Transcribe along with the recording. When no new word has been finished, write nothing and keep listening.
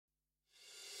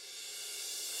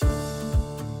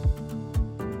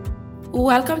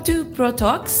Welcome to Pro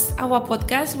Talks, our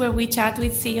podcast where we chat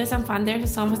with CEOs and founders of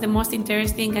some of the most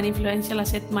interesting and influential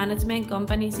asset management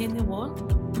companies in the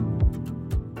world.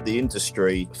 The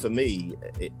industry, for me,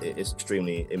 is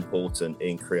extremely important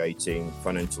in creating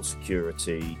financial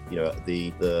security.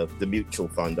 The mutual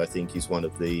fund, I think, is one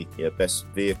of the best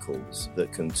vehicles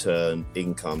that can turn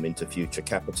income into future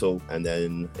capital, and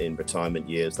then in retirement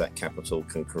years, that capital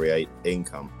can create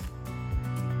income.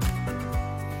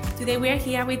 Today we are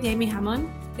here with Jamie Hammond,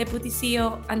 Deputy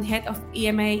CEO and Head of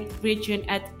EMEA region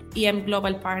at EM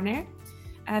Global Partner.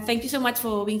 Thank you so much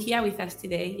for being here with us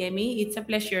today, Jamie. It's a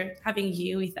pleasure having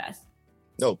you with us.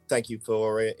 No, thank you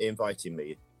for inviting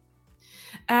me.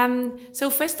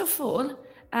 So first of all,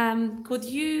 could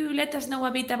you let us know a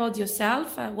bit about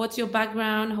yourself? What's your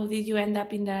background? How did you end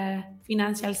up in the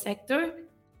financial sector?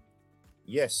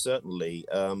 Yes, certainly.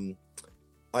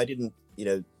 I didn't,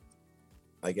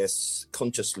 I guess,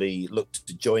 consciously looked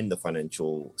to join the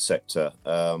financial sector.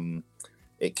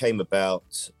 It came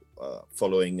about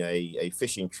following a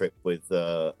fishing trip with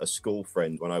a school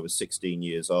friend when I was 16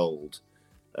 years old,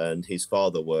 and his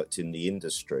father worked in the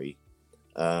industry.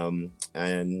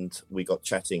 And we got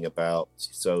chatting about,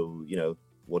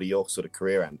 what are your sort of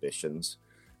career ambitions?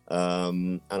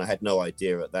 And I had no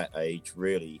idea at that age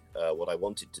really what I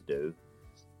wanted to do.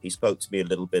 He spoke to me a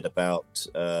little bit about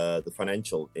the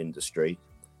financial industry,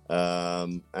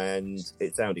 and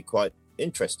it sounded quite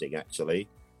interesting, actually.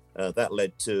 That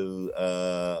led to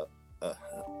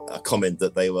a comment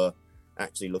that they were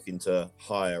actually looking to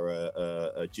hire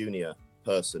a junior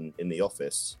person in the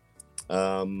office.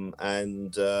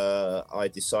 And I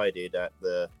decided at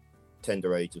the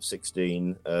tender age of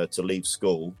 16 to leave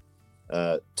school,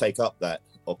 take up that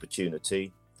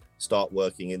opportunity, start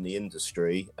working in the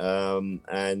industry,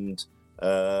 and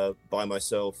buy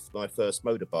myself my first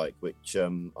motorbike, which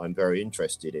I'm very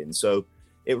interested in. So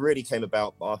it really came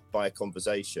about by a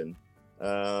conversation,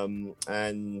 and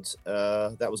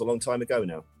that was a long time ago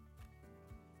now.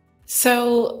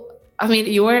 So,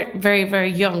 you were very,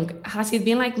 very young. Has it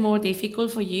been more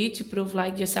difficult for you to prove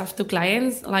yourself to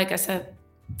clients, as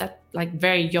that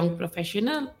very young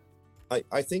professional?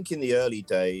 I think in the early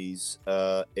days,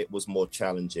 it was more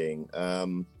challenging.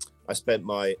 I spent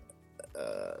my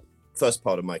first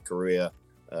part of my career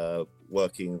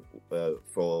working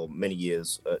for many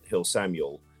years at Hill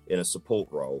Samuel in a support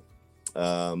role.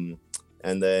 And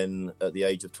then at the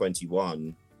age of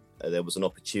 21, there was an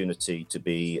opportunity to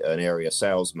be an area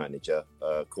sales manager,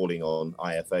 calling on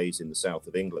IFAs in the south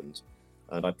of England.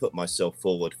 And I put myself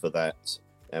forward for that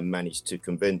and managed to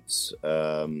convince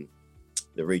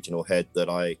the regional head that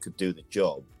I could do the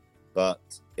job.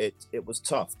 But it was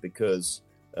tough because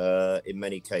in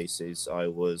many cases I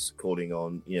was calling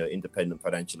on independent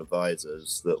financial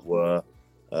advisors that were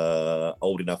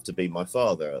old enough to be my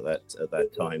father at that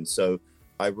time. So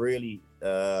I really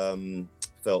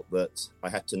felt that I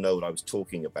had to know what I was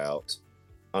talking about,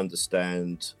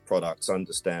 understand products,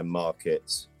 understand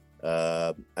markets.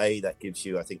 That gives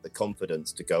you, I think, the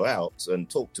confidence to go out and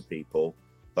talk to people,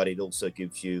 but it also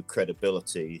gives you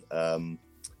credibility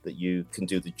that you can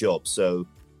do the job. So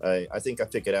I think I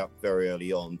figured out very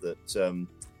early on that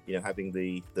having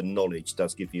the knowledge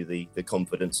does give you the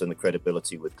confidence and the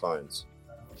credibility with clients.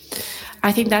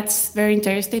 I think that's very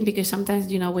interesting because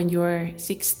sometimes, when you're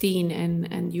 16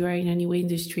 and you are in a new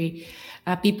industry,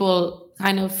 people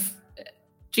kind of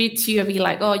treat you a bit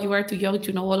like, oh, you are too young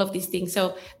to know all of these things.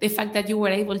 So the fact that you were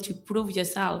able to prove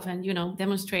yourself and,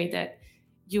 demonstrate that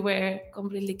you were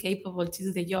completely capable to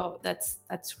do the job, that's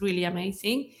really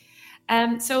amazing.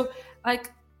 So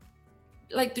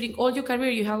during all your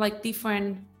career, you have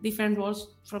different roles,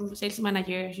 from sales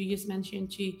manager, as you just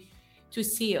mentioned, to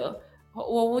CEO.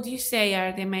 What would you say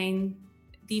are the main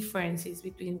differences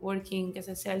between working as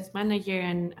a sales manager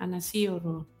and a CEO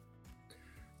role?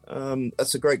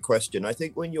 That's a great question. I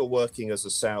think when you're working as a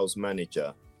sales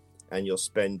manager and you're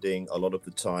spending a lot of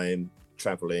the time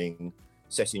traveling,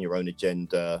 setting your own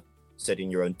agenda,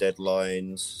 setting your own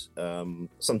deadlines,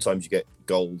 sometimes you get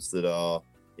goals that are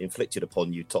inflicted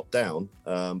upon you top down,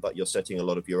 but you're setting a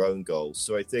lot of your own goals.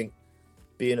 So I think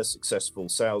being a successful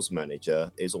sales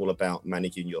manager is all about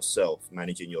managing yourself,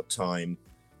 managing your time,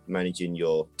 managing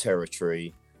your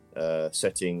territory,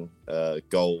 setting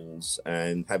goals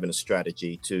and having a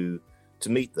strategy to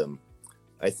meet them.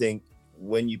 I think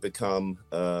when you become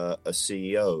a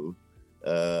CEO,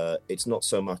 it's not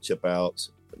so much about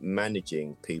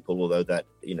managing people, although that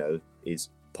is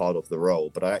part of the role.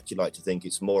 But I actually like to think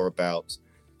it's more about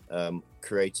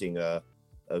creating a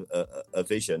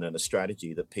vision and a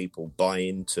strategy that people buy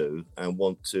into and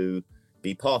want to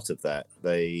be part of that.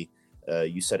 They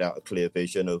You set out a clear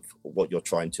vision of what you're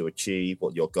trying to achieve,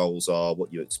 what your goals are,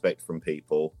 what you expect from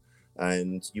people,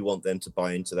 and you want them to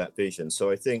buy into that vision.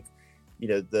 So I think,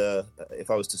 if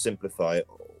I was to simplify it,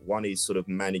 one is sort of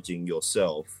managing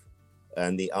yourself,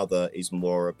 and the other is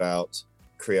more about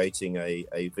creating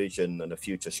a vision and a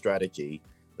future strategy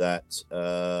that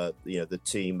the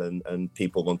team and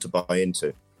people want to buy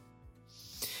into.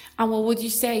 And what would you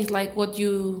say is like what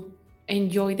you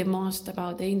enjoy the most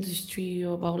about the industry,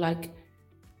 or about like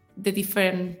the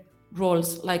different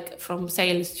roles, like from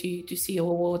sales to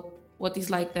CEO? What is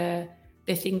like the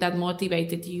thing that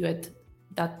motivated you at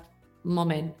that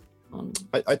moment?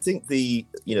 I think the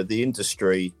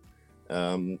industry,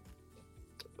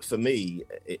 for me,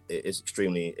 it is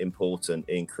extremely important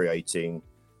in creating,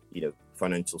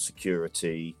 financial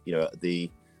security. The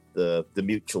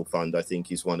mutual fund, I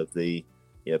think, is one of the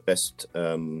best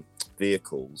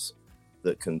vehicles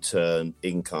that can turn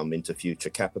income into future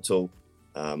capital,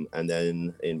 and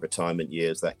then in retirement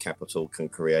years that capital can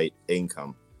create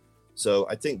income. So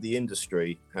I think the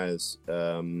industry has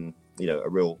a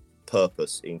real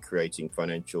purpose in creating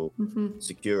financial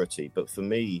security. But for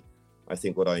me, I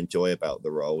think what I enjoy about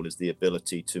the role is the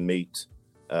ability to meet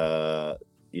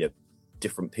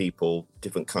different people,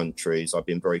 different countries. I've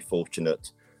been very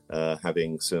fortunate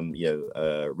having some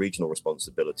regional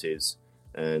responsibilities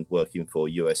and working for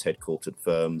US headquartered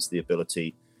firms, the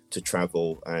ability to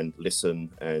travel and listen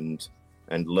and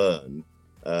learn.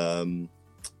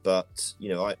 But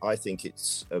I think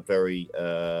it's a very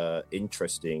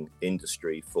interesting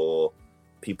industry for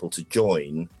people to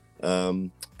join.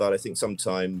 But I think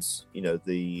sometimes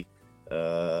the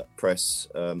press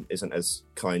isn't as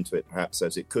kind to it perhaps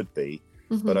as it could be.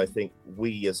 But I think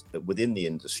we, as within the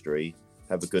industry,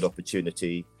 have a good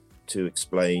opportunity to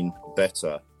explain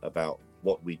better about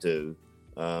what we do,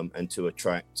 and to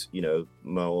attract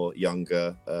more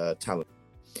younger talent.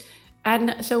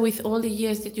 And so with all the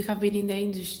years that you have been in the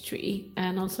industry,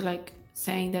 and also like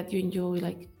saying that you enjoy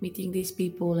like meeting these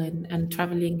people and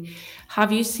traveling,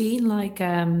 have you seen like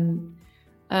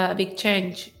a big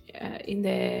change in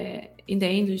the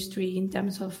industry in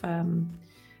terms of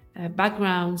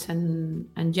backgrounds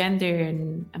and gender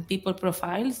and people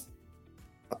profiles?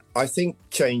 I think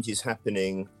change is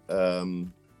happening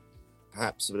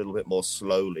perhaps a little bit more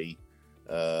slowly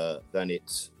than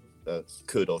it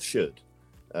could or should.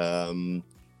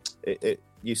 It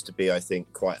used to be, I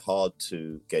think, quite hard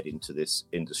to get into this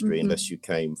industry unless you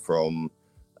came from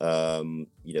the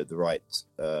right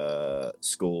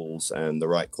schools and the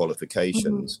right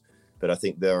qualifications. But I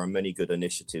think there are many good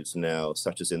initiatives now,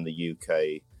 such as in the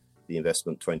UK, the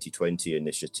Investment 2020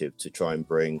 initiative, to try and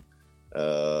bring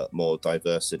more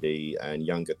diversity and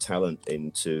younger talent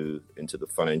into the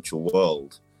financial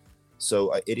world.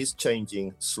 So it is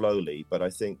changing slowly, but I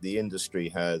think the industry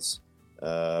has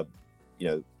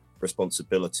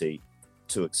responsibility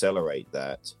to accelerate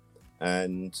that.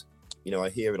 And I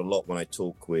hear it a lot when I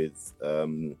talk with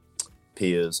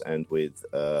peers and with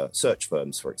search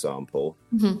firms, for example,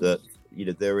 that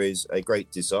there is a great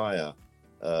desire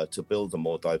to build a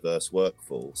more diverse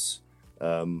workforce,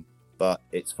 but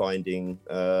it's finding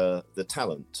the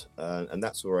talent, and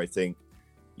that's where I think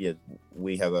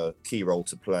we have a key role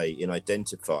to play in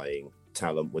identifying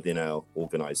talent within our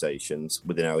organizations,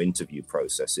 within our interview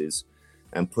processes,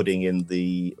 and putting in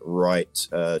the right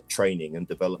training and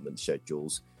development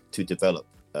schedules to develop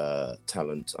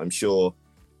talent. I'm sure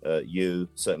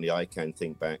certainly I can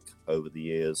think back over the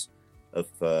years of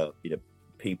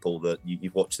people that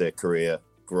you've watched their career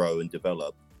grow and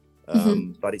develop,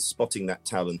 but it's spotting that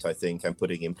talent, I think, and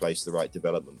putting in place the right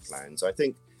development plans. I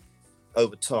think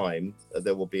over time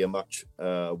there will be a much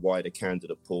wider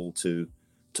candidate pool to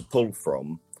pull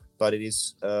from, but it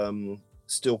is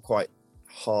still quite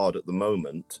hard at the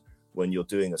moment when you're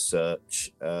doing a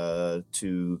search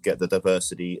to get the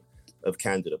diversity of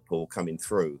candidate pool coming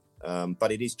through.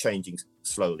 But it is changing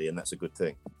slowly, and that's a good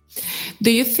thing.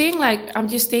 Do you think, like, I'm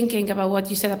just thinking about what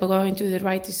you said about going to the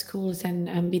right schools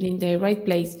and being in the right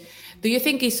place. Do you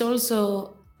think it's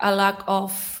also a lack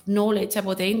of knowledge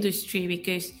about the industry?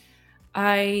 Because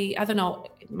I don't know,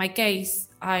 in my case,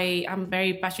 I am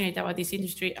very passionate about this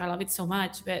industry. I love it so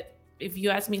much. But if you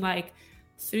ask me like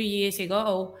 3 years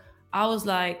ago, I was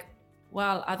like,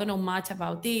 well, I don't know much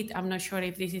about it. I'm not sure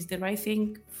if this is the right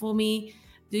thing for me.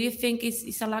 Do you think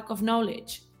it's a lack of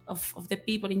knowledge of the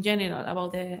people in general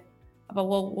about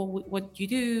what you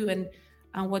do and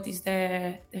what is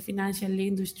the financial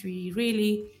industry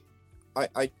really?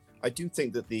 I do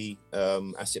think that the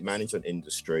asset management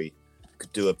industry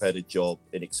could do a better job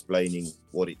in explaining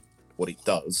what it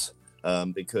does,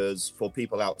 because for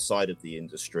people outside of the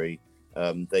industry,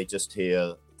 they just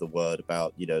hear the word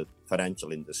about,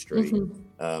 financial industry,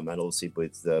 and obviously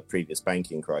with previous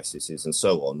banking crises and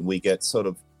so on, we get sort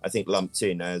of, I think, lumped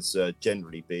in as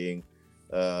generally being,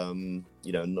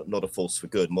 not a force for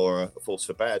good, more a force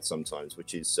for bad sometimes,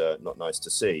 which is not nice to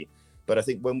see. But I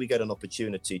think when we get an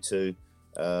opportunity to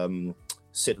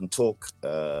sit and talk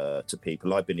to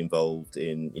people, I've been involved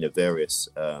in, various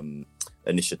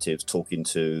initiatives, talking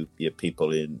to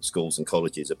people in schools and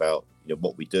colleges about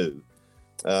what we do.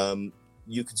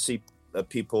 You can see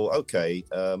people, okay,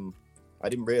 I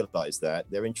didn't realize that.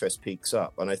 Their interest peaks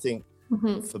up. And I think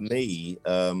for me,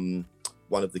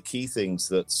 one of the key things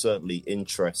that certainly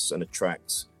interests and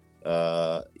attracts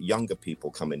younger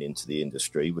people coming into the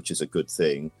industry, which is a good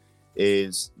thing,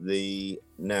 is the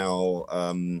now,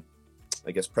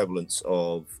 I guess, prevalence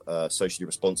of socially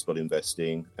responsible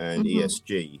investing and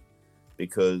ESG.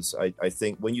 Because I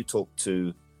think when you talk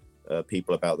to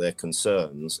people about their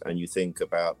concerns and you think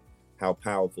about how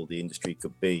powerful the industry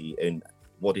could be in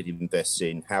what it invests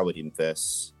in, how it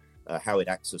invests, how it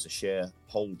acts as a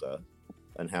shareholder,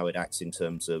 and how it acts in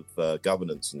terms of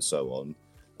governance and so on.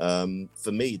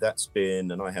 For me, that's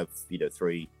been, and I have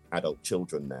 3 adult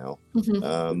children now.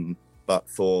 But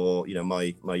for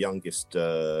my youngest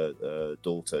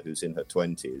daughter, who's in her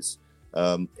 20s,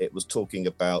 it was talking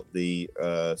about the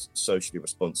socially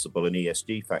responsible and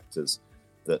ESG factors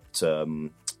that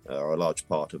are a large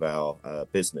part of our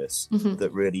business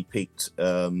that really piqued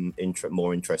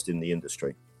more interest in the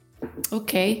industry.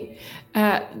 Okay.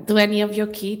 Do any of your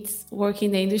kids work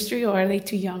in the industry, or are they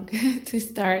too young to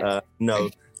start? No,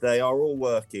 they are all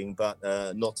working, but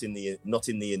not in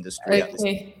the industry at this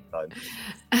time.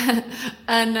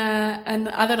 And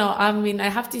I don't know. I mean, I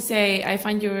have to say, I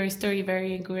find your story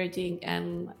very encouraging,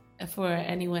 and for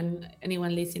anyone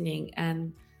listening,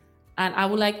 and I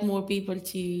would like more people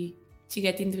to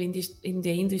get into in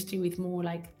the industry with more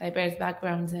like diverse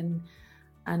backgrounds, and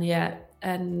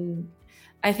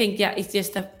I think it's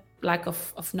just a lack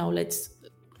of knowledge.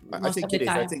 I think it is.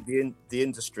 I think the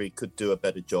industry could do a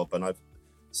better job, and I've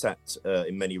sat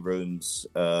in many rooms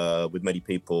with many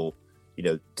people,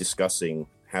 discussing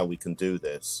how we can do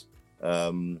this.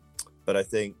 But I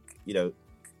think,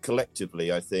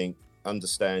 collectively, I think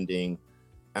understanding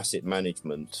asset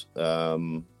management,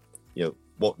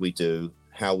 what we do,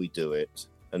 how we do it,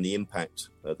 and the impact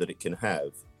that it can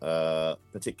have,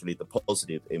 particularly the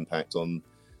positive impact on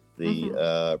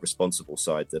the responsible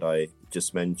side that I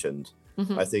just mentioned.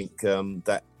 I think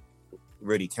that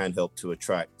really can help to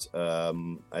attract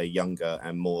a younger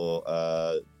and more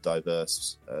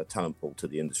diverse talent pool to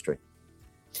the industry.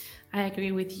 I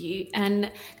agree with you.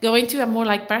 And going to a more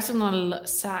like personal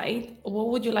side, what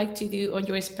would you like to do on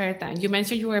your spare time? You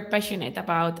mentioned you were passionate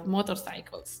about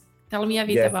motorcycles. Tell me a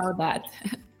bit about that.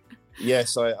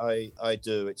 Yes, I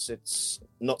do. It's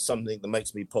not something that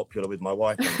makes me popular with my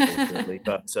wife, unfortunately.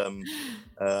 But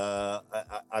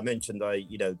I mentioned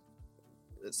at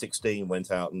 16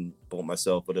 went out and bought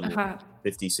myself a little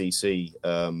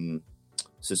 50cc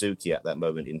Suzuki at that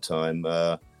moment in time.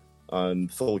 I'm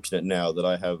fortunate now that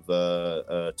I have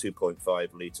a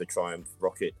 2.5 litre Triumph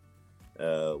Rocket,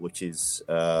 which is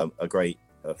a great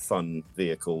fun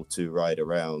vehicle to ride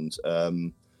around.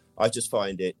 I just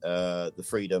find it the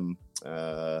freedom,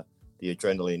 the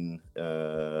adrenaline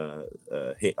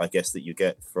hit, I guess, that you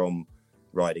get from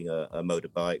riding a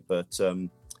motorbike. But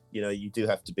you do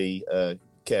have to be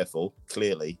careful,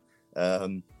 clearly.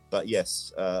 But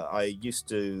yes, I used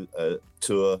to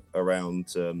tour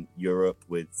around Europe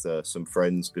with some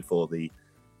friends before the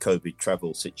COVID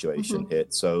travel situation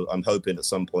hit. So I'm hoping at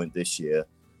some point this year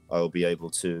I will be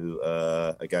able to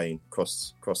again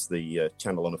cross the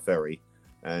channel on a ferry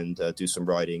and do some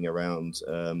riding around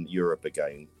Europe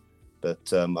again.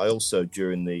 But I also,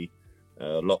 during the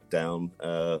lockdown,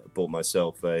 bought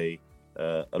myself a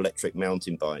electric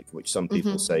mountain bike, which some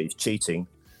people say is cheating.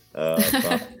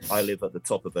 But I live at the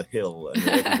top of a hill, and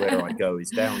everywhere I go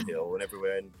is downhill, and every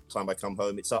time I come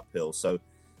home it's uphill. So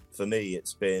for me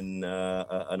it's been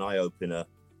an eye-opener,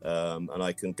 and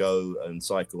I can go and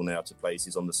cycle now to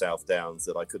places on the South Downs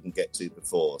that I couldn't get to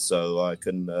before. So I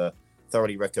can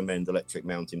thoroughly recommend electric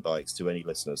mountain bikes to any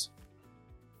listeners.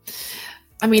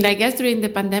 I mean, I guess during the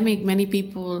pandemic, many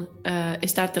people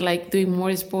started like doing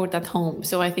more sport at home.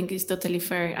 So I think it's totally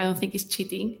fair. I don't think it's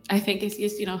cheating. I think it's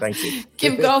just, Thank you.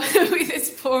 keep going with the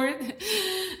sport.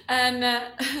 And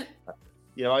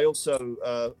I also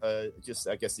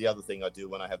I guess the other thing I do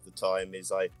when I have the time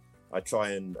is I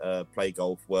try and play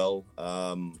golf well.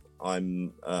 I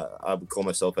would call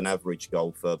myself an average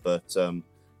golfer, but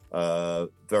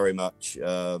very much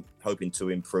hoping to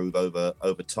improve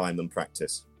over time and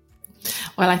practice.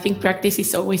 Well, I think practice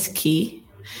is always key.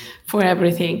 for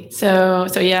everything. So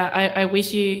yeah, I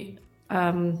wish you.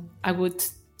 I would.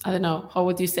 I don't know. How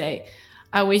would you say?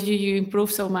 I wish you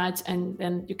improve so much, and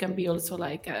then you can be also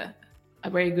like a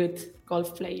very good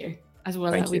golf player as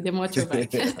well Thank with you. the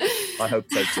motorbike. I hope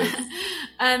so too.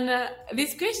 And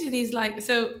this question is like,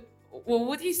 so what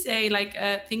would you say, like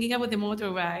thinking about the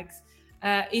motorbikes,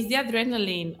 is the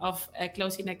adrenaline of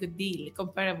closing a good deal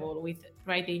comparable with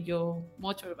riding your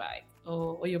motorbike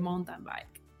or your mountain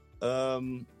bike?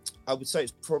 I would say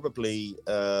it's probably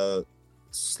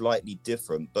slightly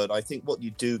different, but I think what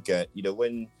you do get,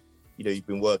 when you've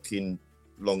been working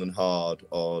long and hard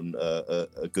on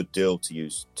a good deal, to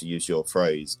use your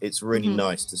phrase, it's really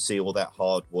nice to see all that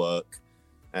hard work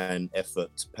and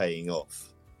effort paying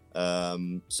off.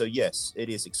 So yes, it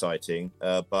is exciting,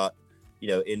 but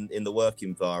in the work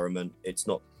environment, it's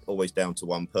not always down to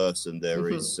one person. There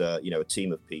is a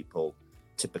team of people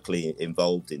typically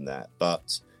involved in that,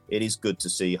 but it is good to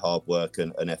see hard work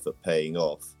and effort paying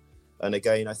off. And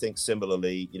again, I think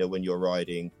similarly, when you're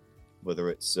riding, whether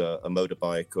it's a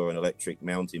motorbike or an electric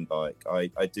mountain bike,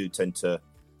 I do tend to,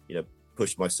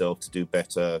 push myself to do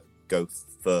better, go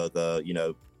further,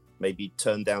 maybe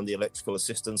turn down the electrical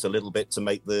assistance a little bit to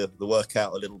make the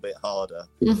workout a little bit harder.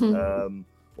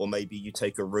 Or maybe you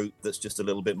take a route that's just a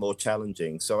little bit more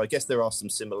challenging. So I guess there are some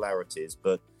similarities,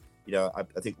 but I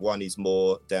think one is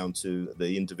more down to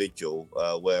the individual,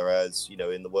 whereas,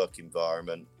 in the work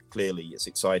environment, clearly it's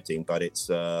exciting, but it's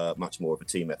much more of a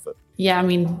team effort. Yeah, I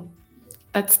mean,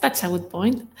 that's a good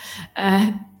point.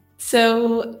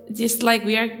 So just like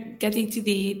we are getting to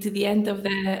the end of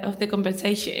the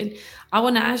conversation, I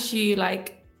want to ask you,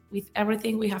 like, with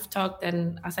everything we have talked,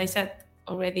 and as I said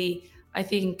already, I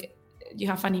think you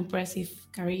have an impressive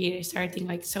career starting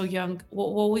like so young.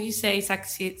 What would you say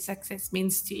success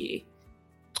means to you?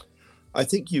 I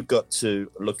think you've got to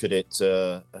look at it,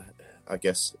 I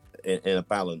guess, in a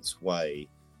balanced way,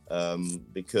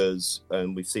 because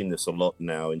we've seen this a lot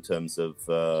now in terms of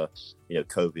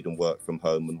COVID and work from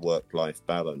home and work-life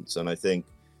balance. And I think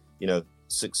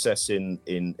success in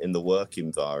the work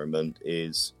environment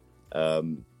is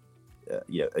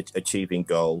achieving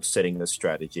goals, setting a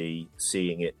strategy,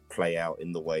 seeing it play out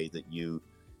in the way that you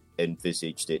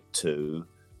envisaged it to.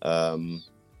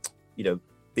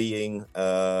 Being,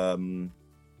 I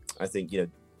think,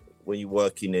 when you're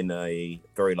working in a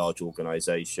very large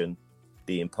organization,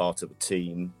 being part of a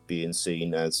team, being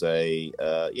seen as a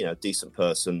decent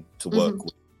person to work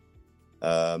with.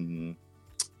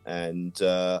 And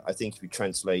I think if you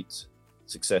translate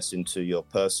success into your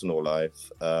personal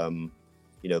life,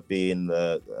 being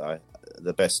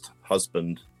the best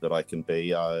husband that I can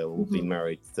be. I will be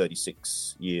married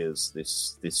 36 years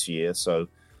this year, so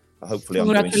hopefully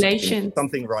I'm doing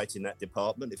something right in that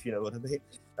department, if you know what I mean.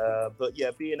 But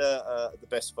yeah, being the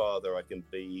best father I can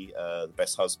be, the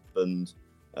best husband.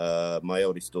 My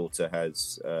oldest daughter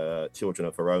has children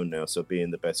of her own now, so being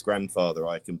the best grandfather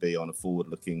I can be on a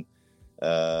forward-looking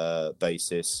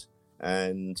basis.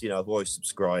 And I've always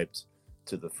subscribed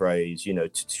to the phrase,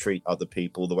 to treat other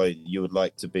people the way you would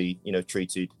like to be,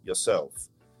 treated yourself.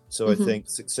 So I think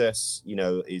success,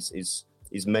 is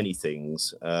many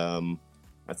things.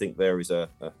 I think there is a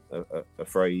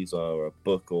phrase or a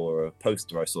book or a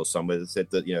poster I saw somewhere that said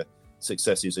that,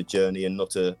 success is a journey and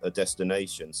not a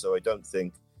destination. So I don't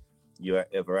think you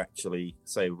ever actually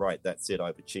say, right, that's it,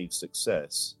 I've achieved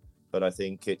success. But I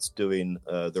think it's doing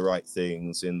the right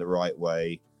things in the right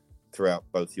way throughout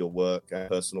both your work and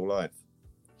personal life.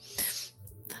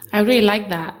 I really like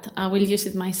that. I will use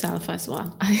it myself as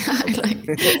well. I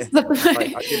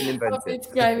didn't invent it.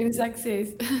 Describing success.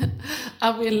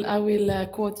 I will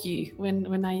quote you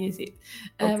when I use it.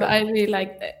 Okay. But I really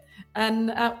like that.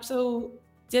 And so,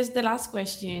 just the last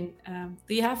question: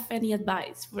 do you have any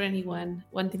advice for anyone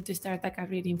wanting to start a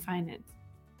career in finance?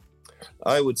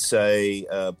 I would say,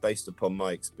 based upon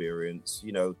my experience,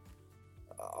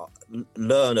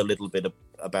 learn a little bit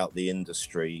about the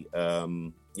industry.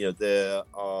 There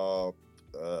are,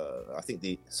 I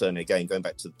think certainly again, going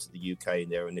back to the UK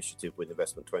and their initiative with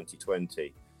Investment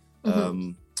 2020,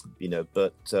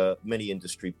 but many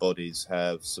industry bodies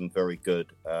have some very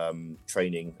good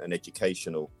training and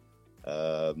educational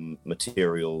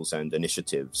materials and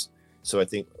initiatives. So I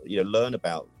think, learn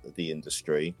about the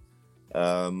industry.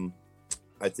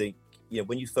 I think,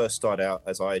 when you first start out,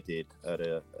 as I did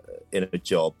in a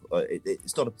job,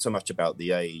 it's not so much about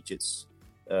the age. It's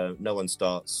no one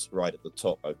starts right at the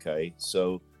top. Okay,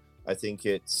 so I think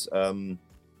it's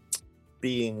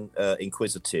being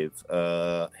inquisitive,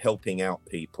 helping out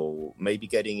people, maybe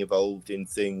getting involved in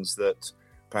things that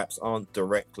perhaps aren't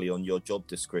directly on your job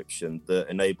description that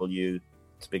enable you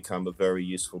to become a very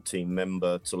useful team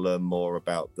member, to learn more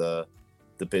about the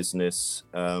business.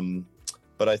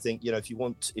 But I think,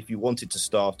 if you wanted to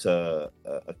start a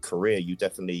career, you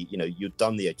definitely, you've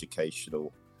done the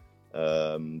educational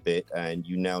bit, and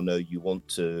you now know you want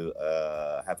to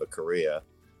have a career.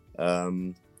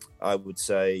 I would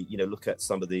say, look at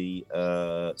some of the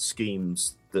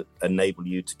schemes that enable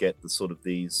you to get the sort of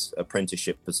these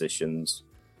apprenticeship positions.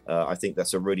 I think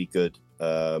that's a really good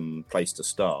place to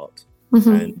start,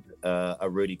 and a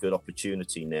really good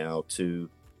opportunity now to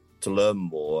learn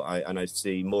more. I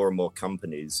see more and more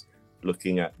companies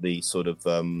looking at the sort of,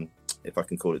 if I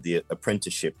can call it, the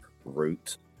apprenticeship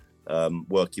route,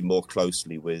 working more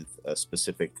closely with a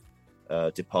specific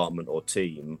department or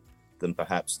team than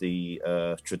perhaps the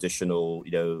traditional,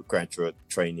 graduate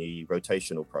trainee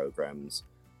rotational programs.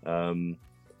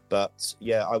 But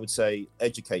yeah, I would say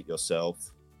educate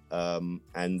yourself,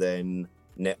 and then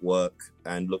network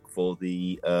and look for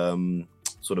the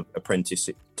sort of apprentice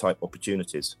type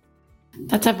opportunities.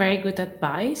 That's a very good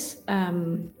advice.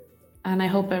 And I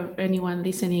hope anyone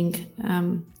listening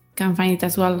can find it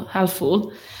as well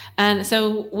helpful. And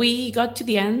so we got to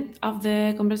the end of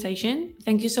the conversation.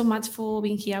 Thank you so much for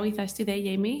being here with us today,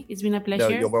 Jamie. It's been a pleasure.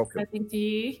 No, you're welcome. Talking to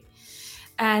you.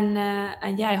 And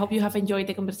yeah, I hope you have enjoyed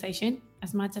the conversation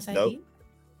as much as I did.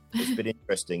 It's been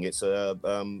interesting. It's a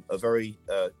very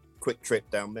quick trip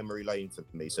down memory lane for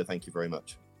me. So thank you very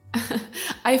much.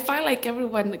 I find like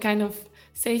everyone kind of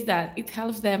says that it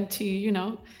helps them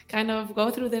to, kind of go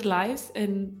through their lives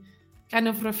and kind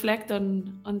of reflect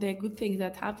on the good things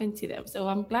that happened to them. So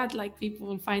I'm glad like people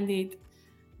will find it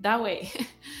that way.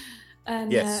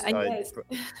 And yes,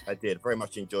 I did very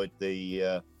much enjoyed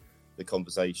the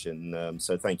conversation.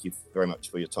 So thank you very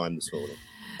much for your time this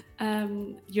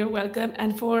morning. You're welcome.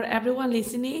 And for everyone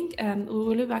listening, we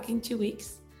will be back in 2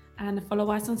 weeks. And follow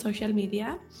us on social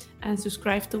media and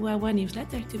subscribe to our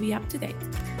newsletter to be up to date.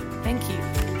 Thank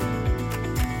you.